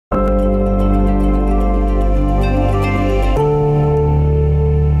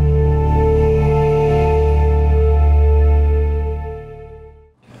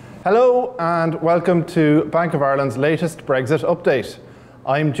and welcome to Bank of Ireland's latest Brexit update.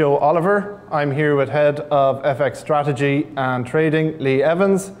 I'm Joe Oliver. I'm here with Head of FX Strategy and Trading, Lee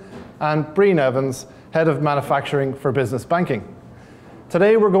Evans, and Brían Evans, Head of Manufacturing for Business Banking.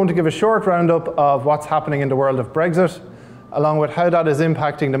 Today we're going to give a short roundup of what's happening in the world of Brexit, along with how that is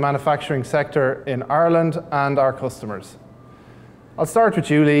impacting the manufacturing sector in Ireland and our customers. I'll start with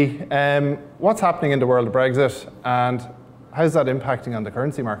you, Lee. What's happening in the world of Brexit and how's that impacting on the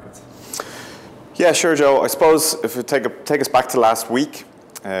currency markets? Yeah, sure, Joe. I suppose if we take us back to last week,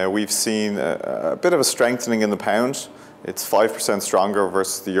 we've seen a bit of a strengthening in the pound. It's 5% stronger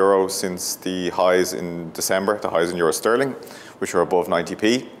versus the euro since the highs in December, the highs in euro sterling, which were above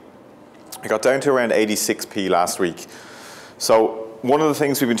 90p. It got down to around 86p last week. So one of the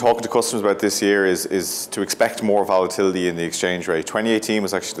things we've been talking to customers about this year is to expect more volatility in the exchange rate. 2018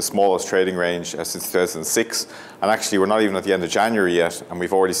 was actually the smallest trading range since 2006, and actually we're not even at the end of January yet, and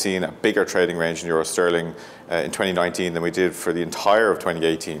we've already seen a bigger trading range in euro sterling in 2019 than we did for the entire of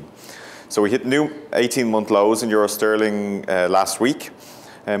 2018. So we hit new 18-month lows in euro sterling last week,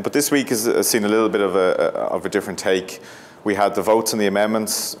 but this week has seen a little bit of a different take. We had the votes on the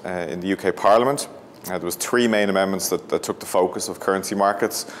amendments in the UK Parliament. There was three main amendments that took the focus of currency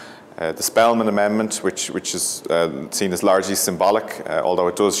markets. The Spellman Amendment, which is seen as largely symbolic, although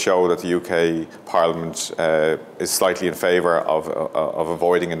it does show that the UK Parliament is slightly in favour of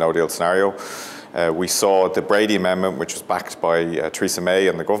avoiding a no-deal scenario. We saw the Brady Amendment, which was backed by Theresa May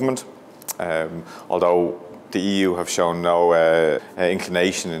and the government, although the EU have shown no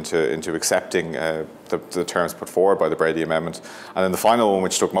inclination into accepting the terms put forward by the Brady Amendment. And then the final one,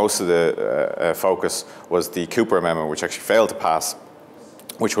 which took most of the focus, was the Cooper Amendment, which actually failed to pass,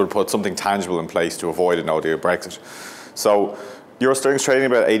 which would put something tangible in place to avoid a no-deal Brexit. So euro sterling's trading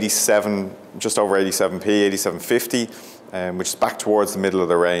about 87, just over 87p, 87.50, which is back towards the middle of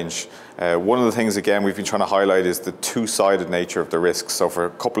the range. One of the things, again, we've been trying to highlight is the two-sided nature of the risks. So for a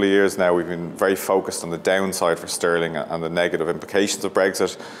couple of years now, we've been very focused on the downside for sterling and the negative implications of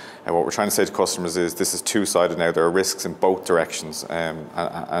Brexit. And what we're trying to say to customers is this is two-sided now. There are risks in both directions,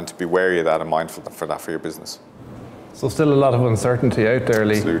 and to be wary of that and mindful for that for your business. So still a lot of uncertainty out there,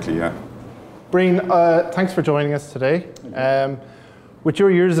 Lee. Absolutely, yeah. Brían, thanks for joining us today. With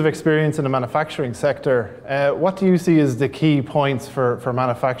your years of experience in the manufacturing sector, what do you see as the key points for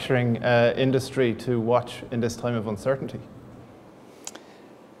manufacturing industry to watch in this time of uncertainty?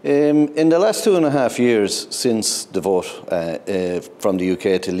 In the last 2.5 years since the vote from the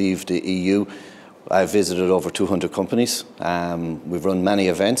UK to leave the EU, I've visited over 200 companies. We've run many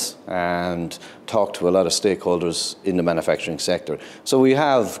events and talked to a lot of stakeholders in the manufacturing sector. So we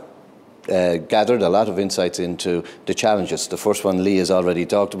have gathered a lot of insights into the challenges. The first one Lee has already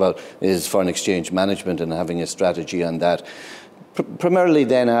talked about is foreign exchange management and having a strategy on that. Primarily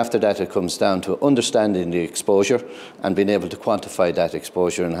then after that it comes down to understanding the exposure and being able to quantify that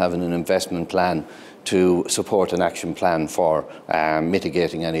exposure and having an investment plan to support an action plan for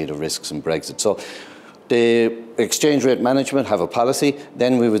mitigating any of the risks in Brexit. So the exchange rate management have a policy.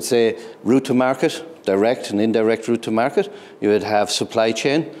 Then we would say route to market, direct and indirect route to market. You would have supply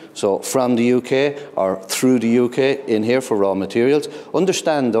chain, so from the UK or through the UK in here for raw materials.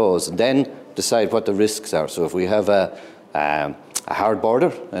 Understand those and then decide what the risks are. So if we have a hard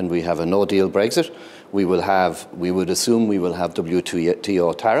border and we have a no-deal Brexit, we would assume we will have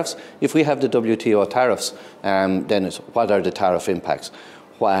WTO tariffs. If we have the WTO tariffs, then it's what are the tariff impacts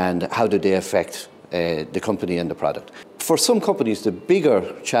and how do they affect the company and the product. For some companies, the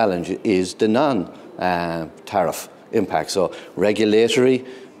bigger challenge is the non-tariff impact. So regulatory,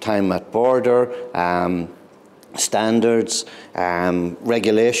 time at border, standards,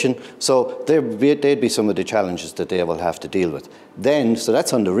 regulation. So they'd be some of the challenges that they will have to deal with. Then, so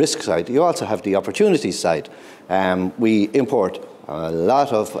that's on the risk side. You also have the opportunity side. We import a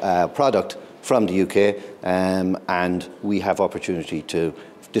lot of product from the UK, and we have opportunity to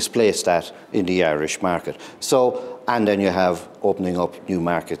displace that in the Irish market. So, and then you have opening up new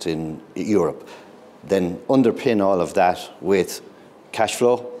markets in Europe. Then underpin all of that with cash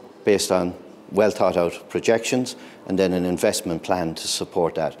flow based on well thought out projections, and then an investment plan to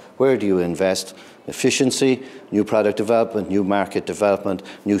support that. Where do you invest? Efficiency, new product development, new market development,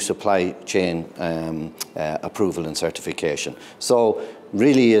 new supply chain approval and certification. So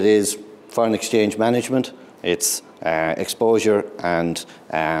really it is foreign exchange management, it's exposure and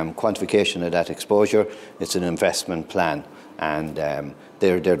quantification of that exposure, it's an investment plan, and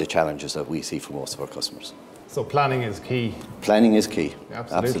they're the challenges that we see for most of our customers. So planning is key. Planning is key.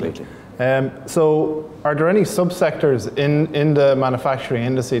 Absolutely. So are there any subsectors in the manufacturing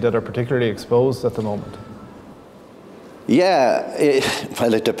industry that are particularly exposed at the moment? Yeah,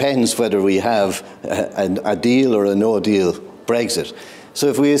 well, it depends whether we have a deal or a no-deal Brexit. So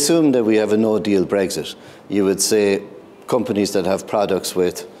if we assume that we have a no-deal Brexit, you would say companies that have products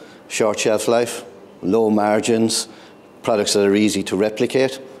with short shelf life, low margins, products that are easy to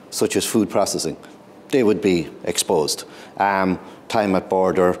replicate, such as food processing, they would be exposed. Time at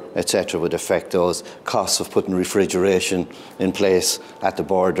border, etc., would affect those. Costs of putting refrigeration in place at the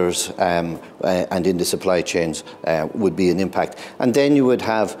borders and in the supply chains would be an impact. And then you would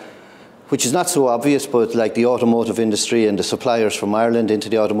have, which is not so obvious, but like the automotive industry and the suppliers from Ireland into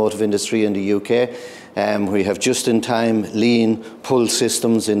the automotive industry in the UK. We have just-in-time lean pull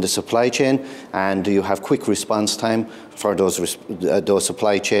systems in the supply chain, and you have quick response time for those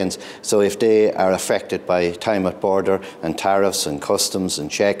supply chains. So if they are affected by time at border and tariffs and customs and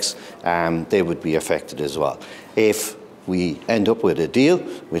checks, they would be affected as well. If we end up with a deal,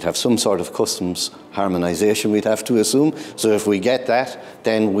 we'd have some sort of customs harmonisation, we'd have to assume. So if we get that,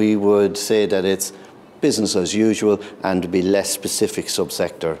 then we would say that it's business as usual and there'd be less specific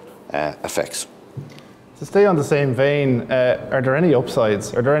subsector effects. To stay on the same vein, are there any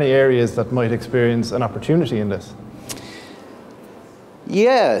upsides? Are there any areas that might experience an opportunity in this?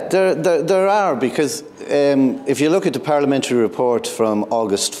 Yeah, there are, because if you look at the parliamentary report from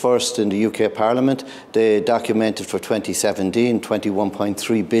August 1st in the UK Parliament, they documented for 2017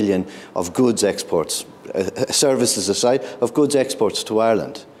 21.3 billion of goods exports, services aside, of goods exports to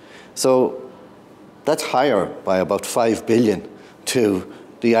Ireland. So that's higher by about 5 billion to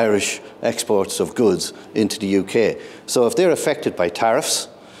the Irish exports of goods into the UK. So if they're affected by tariffs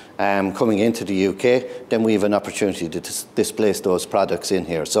coming into the UK, then we have an opportunity to displace those products in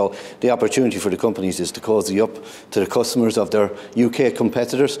here. So the opportunity for the companies is to cozy up to the customers of their UK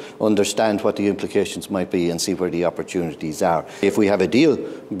competitors, understand what the implications might be and see where the opportunities are. If we have a deal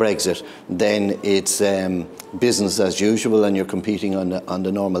Brexit, then it's business as usual and you're competing on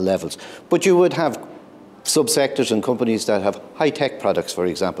the normal levels. But you would have subsectors and companies that have high-tech products, for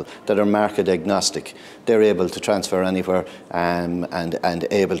example, that are market agnostic. They're able to transfer anywhere and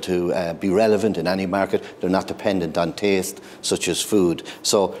able to be relevant in any market. They're not dependent on taste, such as food.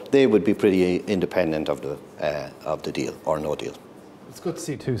 So they would be pretty independent of the deal or no deal. It's good to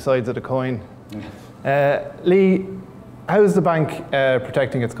see two sides of the coin. Lee, how is the bank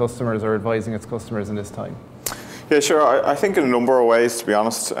protecting its customers or advising its customers in this time? Yeah, sure. I think in a number of ways, to be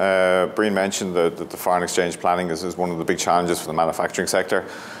honest. Brían mentioned that the foreign exchange planning is one of the big challenges for the manufacturing sector.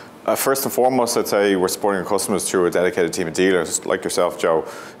 First and foremost, I'd say we're supporting our customers through a dedicated team of dealers, like yourself, Joe,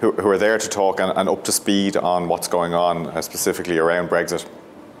 who are there to talk and up to speed on what's going on, specifically around Brexit.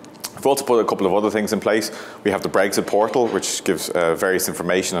 We've also put a couple of other things in place. We have the Brexit portal, which gives various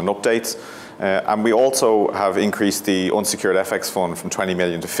information and updates. And we also have increased the unsecured FX fund from 20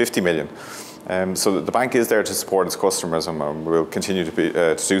 million to 50 million. So the bank is there to support its customers, and we'll continue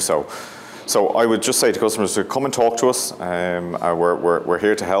to do so. So I would just say to customers to come and talk to us. We're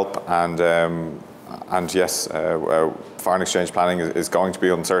here to help, and yes, foreign exchange planning is going to be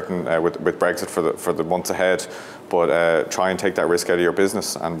uncertain with Brexit for the months ahead. But try and take that risk out of your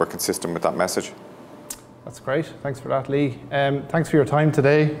business, and we're consistent with that message. That's great. Thanks for that, Lee. Thanks for your time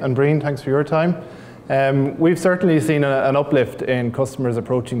today, and Brían, thanks for your time. We've certainly seen an uplift in customers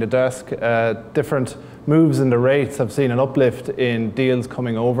approaching the desk. Different moves in the rates have seen an uplift in deals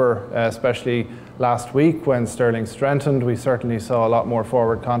coming over, especially last week when sterling strengthened. We certainly saw a lot more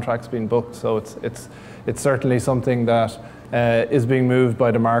forward contracts being booked, so it's certainly something that is being moved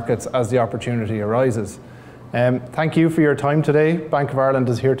by the markets as the opportunity arises. Thank you for your time today. Bank of Ireland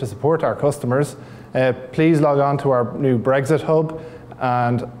is here to support our customers. Please log on to our new Brexit hub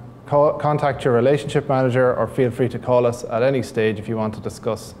and contact your relationship manager, or feel free to call us at any stage if you want to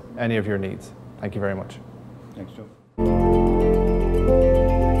discuss any of your needs. Thank you very much. Thanks, Joe.